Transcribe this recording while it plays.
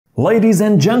Ladies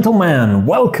and gentlemen,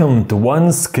 welcome to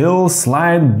One Skill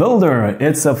Slide Builder.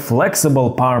 It's a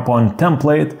flexible PowerPoint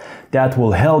template that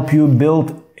will help you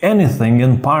build anything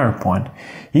in PowerPoint.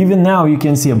 Even now you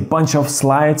can see a bunch of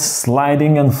slides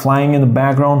sliding and flying in the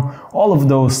background. All of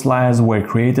those slides were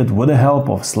created with the help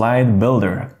of Slide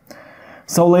Builder.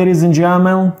 So ladies and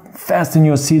gentlemen, fasten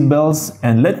your seatbelts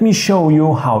and let me show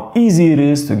you how easy it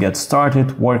is to get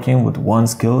started working with One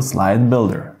Skill Slide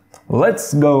Builder.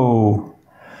 Let's go!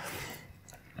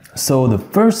 So the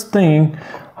first thing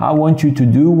I want you to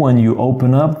do when you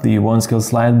open up the One Skill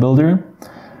Slide Builder,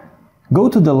 go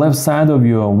to the left side of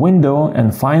your window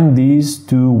and find these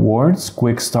two words,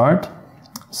 Quick Start.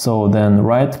 So then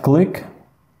right click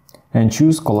and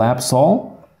choose Collapse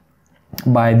All.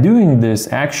 By doing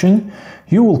this action,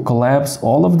 you will collapse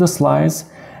all of the slides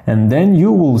and then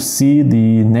you will see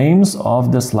the names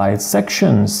of the slide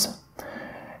sections.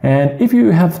 And if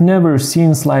you have never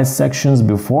seen slide sections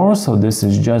before, so this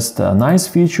is just a nice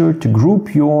feature to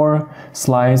group your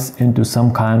slides into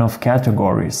some kind of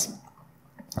categories.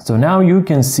 So now you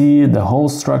can see the whole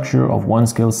structure of One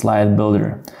Skill Slide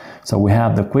Builder. So we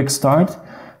have the quick start.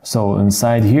 So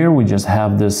inside here we just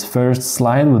have this first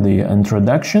slide with the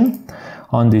introduction.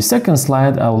 On the second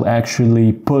slide I will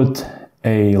actually put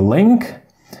a link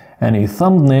and a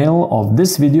thumbnail of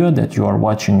this video that you are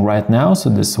watching right now.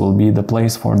 So this will be the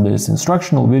place for this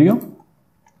instructional video.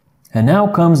 And now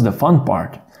comes the fun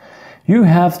part. You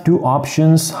have two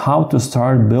options how to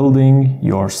start building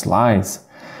your slides.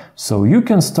 So you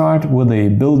can start with a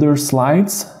builder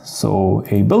slides. So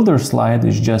a builder slide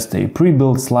is just a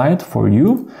pre-built slide for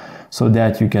you so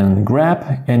that you can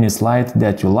grab any slide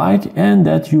that you like and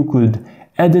that you could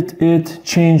edit it,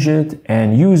 change it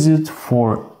and use it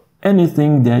for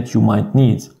anything that you might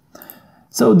need.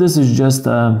 So this is just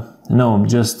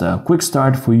a quick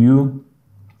start for you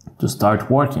to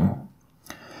start working.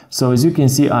 So as you can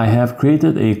see, I have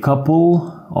created a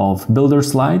couple of builder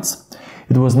slides.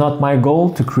 It was not my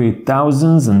goal to create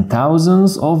thousands and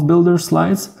thousands of builder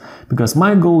slides, because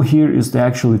my goal here is to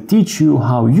actually teach you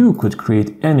how you could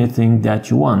create anything that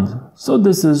you want. So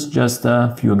this is just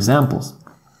a few examples.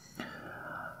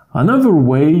 Another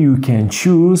way you can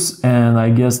choose, and I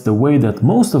guess the way that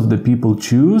most of the people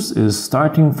choose, is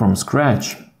starting from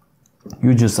scratch.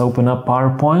 You just open up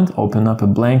PowerPoint, open up a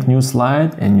blank new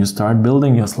slide, and you start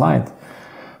building your slide.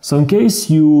 So in case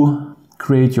you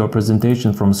create your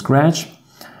presentation from scratch,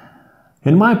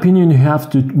 in my opinion, you have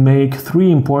to make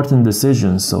three important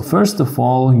decisions. So first of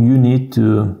all, you need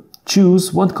to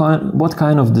choose what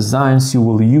kind of designs you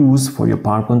will use for your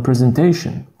PowerPoint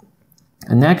presentation.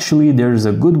 And actually, there is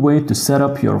a good way to set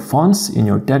up your fonts in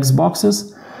your text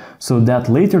boxes so that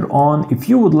later on, if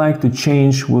you would like to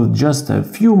change with just a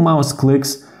few mouse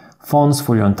clicks fonts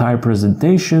for your entire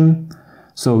presentation,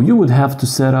 so you would have to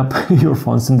set up your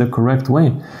fonts in the correct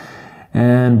way.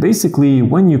 And basically,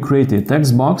 when you create a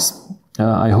text box,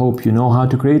 I hope you know how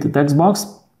to create a text box.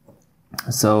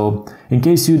 So in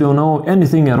case you don't know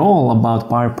anything at all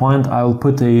about PowerPoint, I will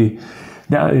put a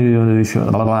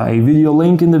video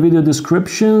link in the video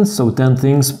description. So 10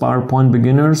 things PowerPoint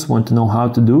beginners want to know how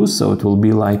to do. So it will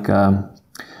be like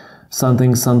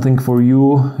something for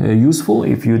you useful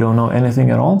if you don't know anything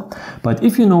at all. But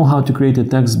if you know how to create a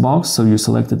text box, so you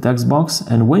select the text box,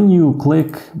 and when you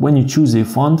choose a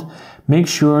font, make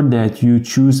sure that you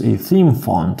choose a theme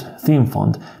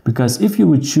font, because if you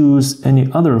would choose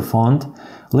any other font,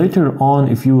 later on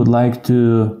if you would like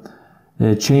to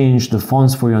change the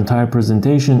fonts for your entire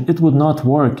presentation, it would not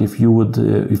work if you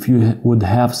would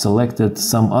have selected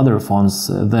some other fonts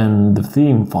than the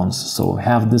theme fonts. So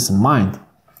have this in mind.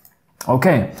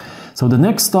 Okay, so the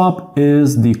next stop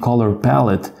is the color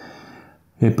palette.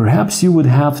 Perhaps you would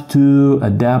have to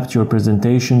adapt your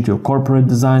presentation to your corporate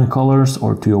design colors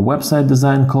or to your website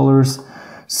design colors.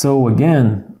 So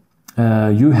again,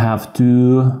 you have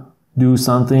to do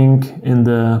something in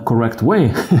the correct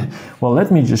way. Well, let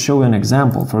me just show you an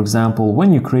example. For example,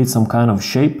 when you create some kind of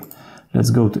shape,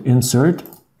 let's go to Insert,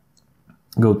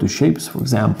 go to Shapes, for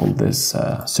example, this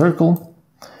circle,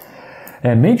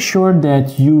 and make sure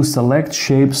that you select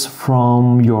shapes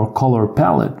from your color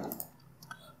palette.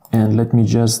 And let me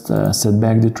just set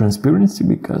back the transparency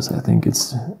because I think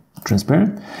it's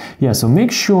transparent. Yeah, so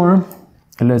make sure,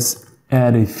 let's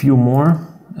add a few more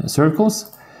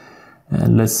circles.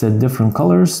 And let's set different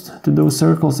colors to those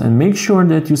circles and make sure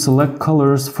that you select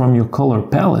colors from your color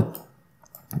palette,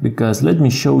 because let me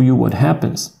show you what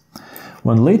happens.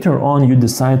 When later on you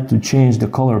decide to change the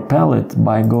color palette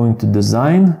by going to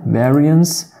Design,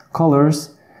 Variants,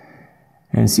 Colors,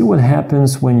 and see what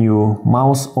happens when you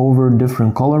mouse over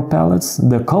different color palettes.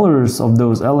 The colors of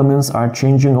those elements are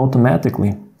changing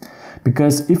automatically.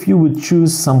 Because if you would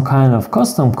choose some kind of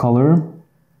custom color,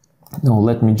 no,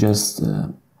 let me just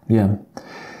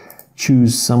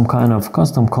choose some kind of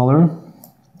custom color,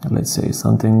 let's say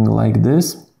something like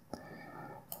this,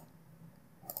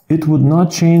 it would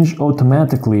not change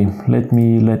automatically. Let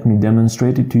me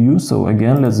demonstrate it to you. So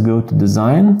again, let's go to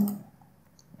design,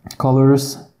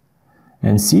 colors,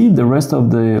 and see the rest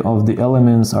of the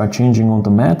elements are changing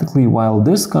automatically, while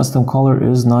this custom color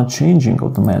is not changing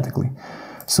automatically.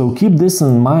 So keep this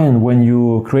in mind when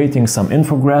you're creating some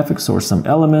infographics or some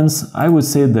elements. I would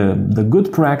say the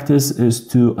good practice is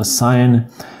to assign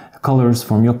colors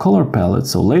from your color palette.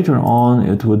 So later on,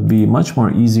 it would be much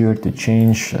more easier to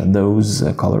change those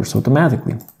colors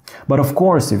automatically. But of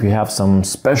course, if you have some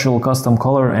special custom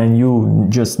color and you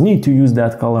just need to use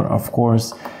that color, of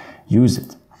course, use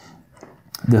it.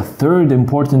 The third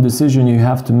important decision you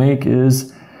have to make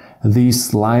is the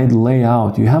slide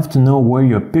layout. You have to know where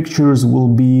your pictures will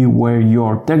be, where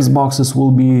your text boxes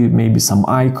will be, maybe some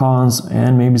icons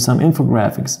and maybe some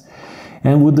infographics.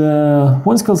 And with the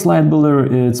OneSkill Slide Builder,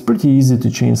 it's pretty easy to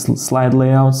change slide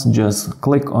layouts. Just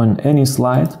click on any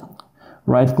slide,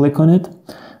 right click on it,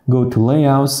 go to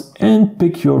layouts and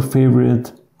pick your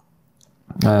favorite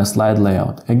slide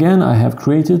layout. Again, I have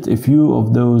created a few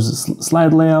of those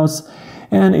slide layouts,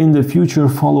 and in the future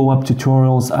follow-up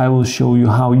tutorials I will show you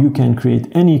how you can create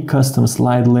any custom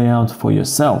slide layout for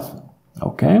yourself.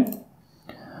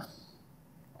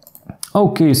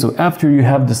 Okay, so after you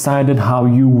have decided how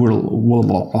you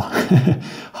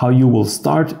will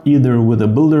start either with a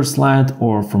builder slide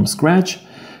or from scratch,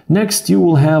 next you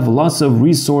will have lots of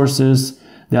resources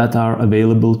that are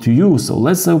available to you. So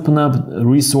let's open up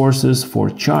resources for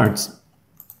charts.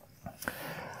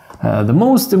 The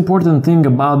most important thing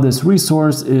about this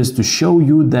resource is to show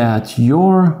you that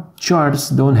your charts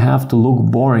don't have to look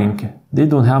boring. They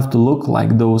don't have to look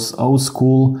like those old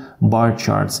school bar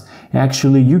charts.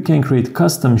 Actually, you can create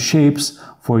custom shapes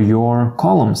for your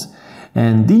columns.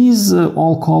 And these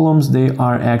all columns, they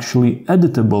are actually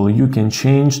editable. You can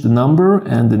change the number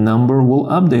and the number will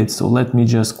update. So let me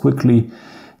just quickly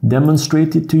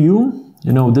demonstrate it to you.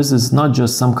 You know, this is not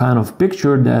just some kind of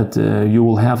picture that you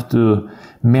will have to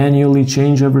manually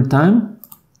change every time.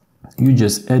 You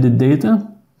just edit data.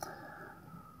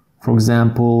 For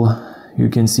example, you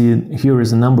can see here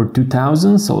is a number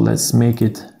 2000, so let's make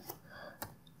it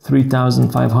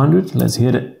 3500. Let's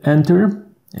hit enter,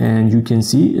 and you can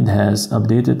see it has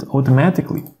updated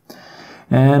automatically.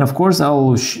 And of course,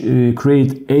 I'll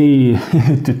create a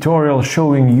tutorial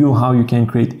showing you how you can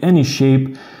create any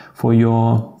shape for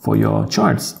your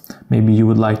charts. Maybe you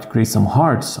would like to create some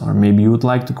hearts, or maybe you would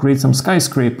like to create some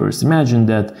skyscrapers. Imagine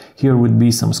that here would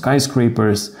be some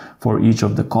skyscrapers for each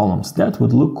of the columns. That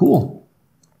would look cool.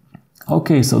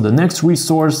 Okay, so the next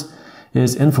resource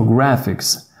is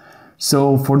Infographics.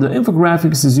 So for the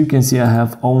infographics, as you can see, I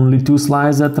have only 2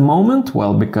 slides at the moment.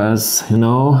 Well, because, you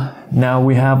know, now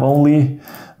we have only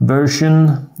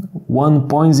version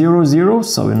 1.00,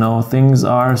 so, you know, things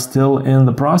are still in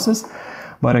the process.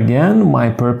 But again,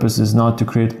 my purpose is not to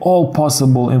create all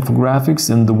possible infographics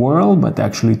in the world, but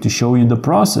actually to show you the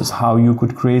process, how you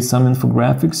could create some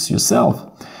infographics yourself.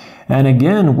 And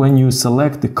again, when you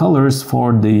select the colors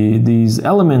for these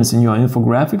elements in your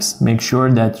infographics, make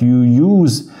sure that you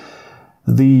use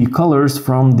the colors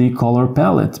from the color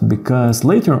palette, because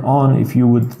later on, if you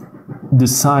would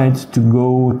decide to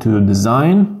go to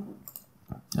design,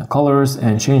 colors,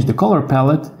 and change the color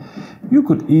palette, you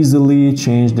could easily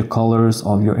change the colors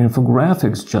of your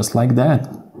infographics just like that.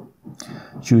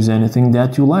 Choose anything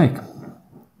that you like.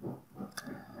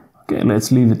 Okay,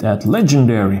 let's leave it at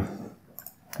legendary.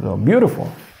 So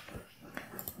beautiful.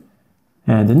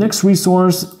 And the next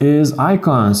resource is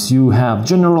icons. You have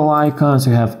general icons,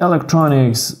 you have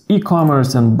electronics,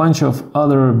 e-commerce, and a bunch of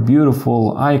other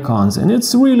beautiful icons. And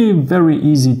it's really very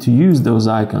easy to use those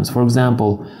icons. For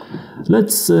example,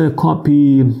 let's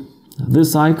copy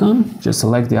this icon. Just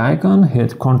select the icon,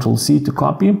 hit Ctrl+C to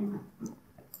copy.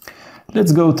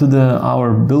 Let's go to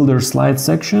our builder slide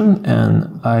section,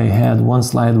 and I had one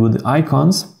slide with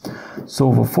icons.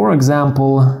 So for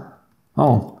example,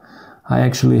 I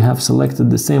actually have selected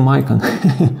the same icon.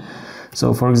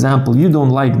 So for example, you don't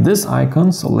like this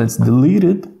icon, so let's delete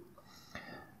it.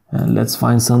 And let's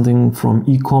find something from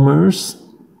e-commerce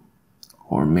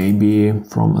or maybe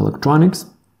from electronics.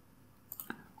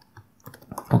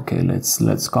 Okay,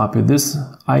 let's copy this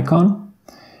icon.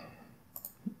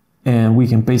 And we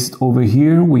can paste it over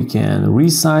here. We can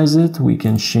resize it. We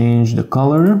can change the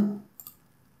color.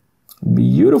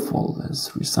 Beautiful. Let's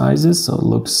resize it so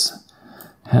it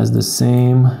has the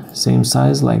same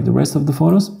size like the rest of the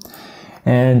photos.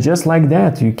 And just like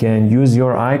that, you can use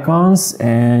your icons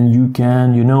and you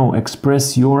can,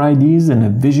 express your ideas in a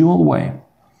visual way.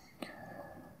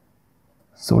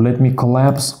 So let me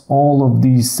collapse all of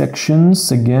these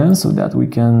sections again so that we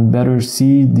can better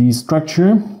see the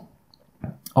structure.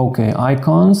 Okay,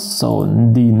 icons. So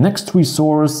the next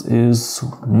resource is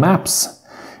maps.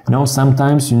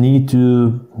 Sometimes you need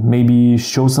to maybe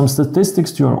show some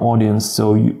statistics to your audience.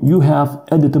 So you have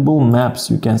editable maps.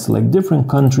 You can select different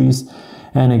countries,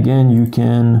 and again, you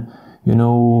can,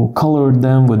 color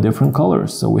them with different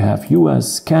colors. So we have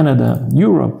US, Canada,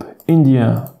 Europe,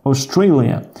 India,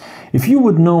 Australia. If you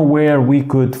would know where we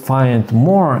could find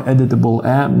more editable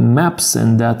maps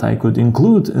and that I could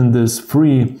include in this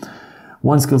free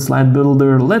One Skill Slide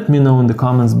Builder, let me know in the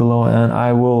comments below, and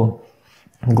I will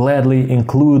gladly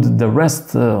include the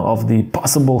rest of the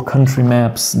possible country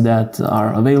maps that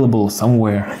are available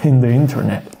somewhere in the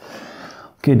internet.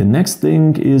 Okay, the next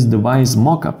thing is device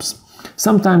mockups.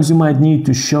 Sometimes you might need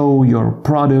to show your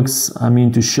products,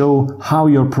 to show how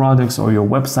your products or your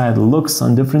website looks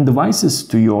on different devices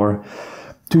to your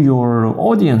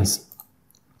audience.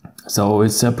 So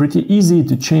it's pretty easy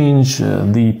to change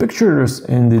the pictures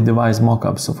in the device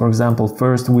mockup. So for example,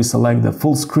 first we select the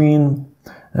full screen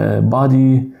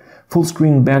full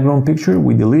screen background picture,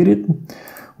 we delete it.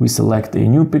 We select a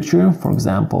new picture, for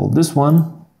example, this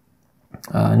one.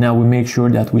 Now we make sure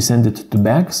that we send it to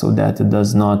back so that it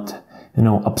does not,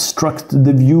 obstruct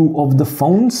the view of the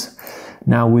phones.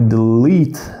 Now we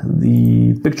delete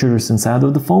the pictures inside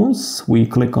of the phones. We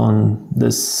click on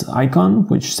this icon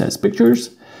which says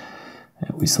pictures.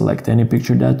 We select any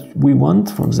picture that we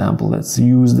want. For example, let's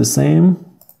use the same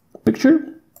picture.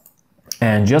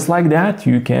 And just like that,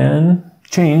 you can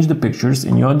change the pictures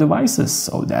in your devices.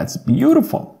 So that's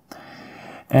beautiful.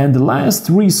 And the last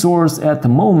resource at the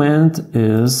moment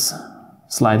is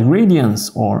slide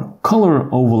gradients or color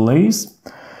overlays.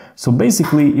 So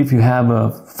basically, if you have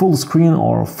a full screen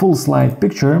or full slide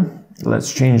picture,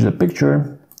 let's change the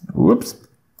picture, whoops,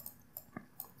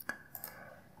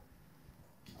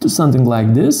 to something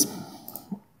like this.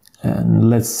 And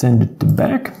let's send it to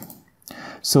back.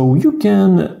 So you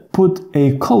can put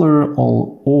a color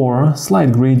or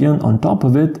slide gradient on top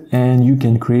of it, and you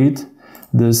can create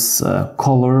this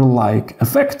color-like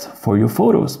effect for your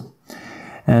photos.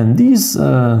 And these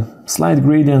slide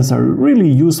gradients are really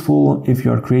useful if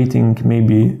you are creating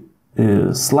maybe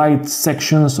slide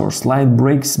sections or slide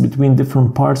breaks between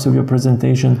different parts of your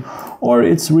presentation, or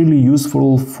it's really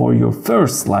useful for your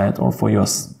first slide or for your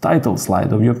title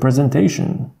slide of your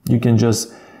presentation. You can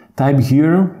just type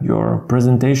here your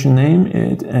presentation name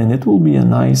and it will be a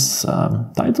nice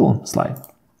title slide.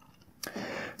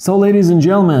 So ladies and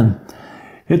gentlemen,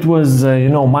 it was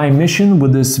my mission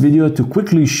with this video to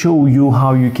quickly show you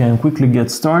how you can quickly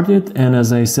get started, and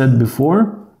as I said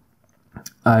before,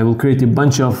 I will create a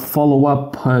bunch of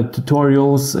follow-up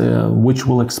tutorials which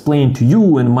will explain to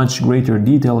you in much greater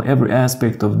detail every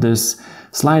aspect of this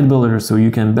slide builder so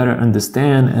you can better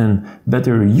understand and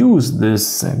better use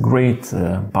this great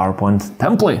PowerPoint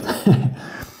template.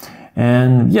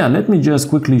 And yeah, let me just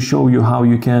quickly show you how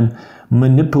you can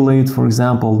manipulate, for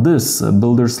example, this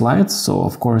builder slide. So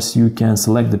of course you can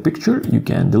select the picture, you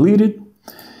can delete it,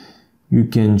 you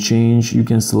can change, you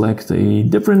can select a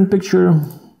different picture.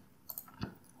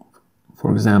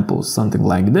 For example, something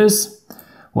like this.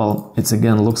 Well, it's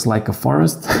again looks like a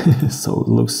forest, so it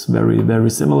looks very, very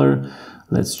similar.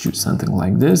 Let's choose something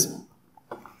like this.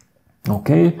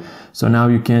 Okay, so now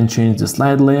you can change the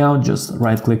slide layout. Just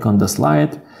right click on the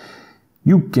slide.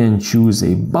 You can choose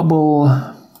a bubble.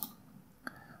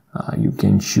 You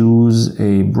can choose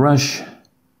a brush.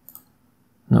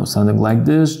 No, something like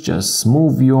this. Just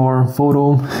move your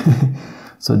photo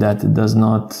so that it does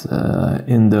not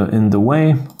in the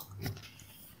way.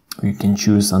 You can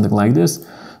choose something like this.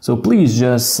 So please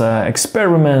just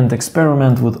experiment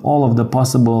with all of the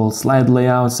possible slide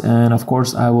layouts, and of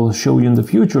course I will show you in the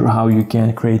future how you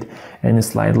can create any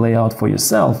slide layout for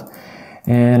yourself.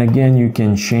 And again, you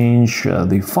can change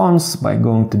the fonts by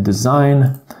going to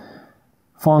Design,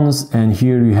 Fonts, and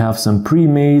here you have some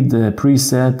pre-made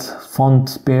preset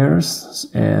font pairs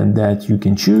and that you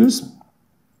can choose,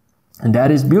 and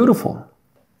that is beautiful.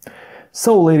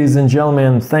 So ladies and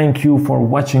gentlemen, thank you for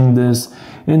watching this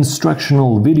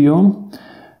instructional video.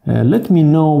 Let me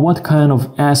know what kind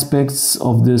of aspects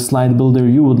of this slide builder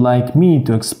you would like me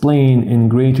to explain in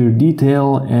greater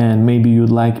detail, and maybe you'd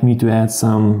like me to add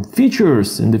some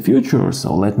features in the future,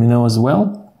 so let me know as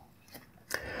well.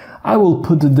 I will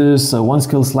put this One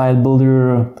Skill Slide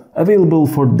Builder available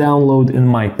for download in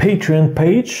my Patreon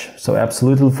page, so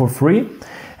absolutely for free.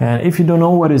 And if you don't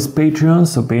know what is Patreon,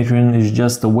 so Patreon is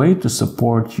just a way to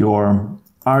support your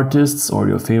artists or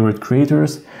your favorite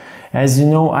creators. As you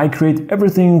know, I create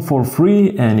everything for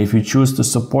free, and if you choose to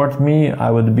support me, I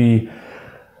would be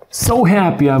so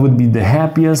happy. I would be the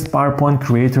happiest PowerPoint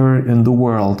creator in the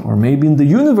world, or maybe in the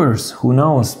universe, who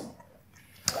knows.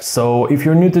 So if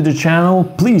you're new to the channel,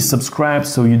 please subscribe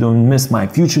so you don't miss my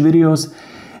future videos.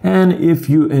 And if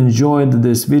you enjoyed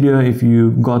this video, if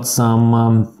you got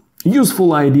some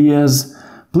useful ideas,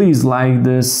 please like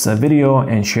this video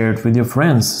and share it with your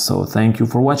friends. So thank you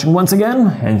for watching once again,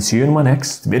 and see you in my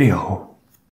next video.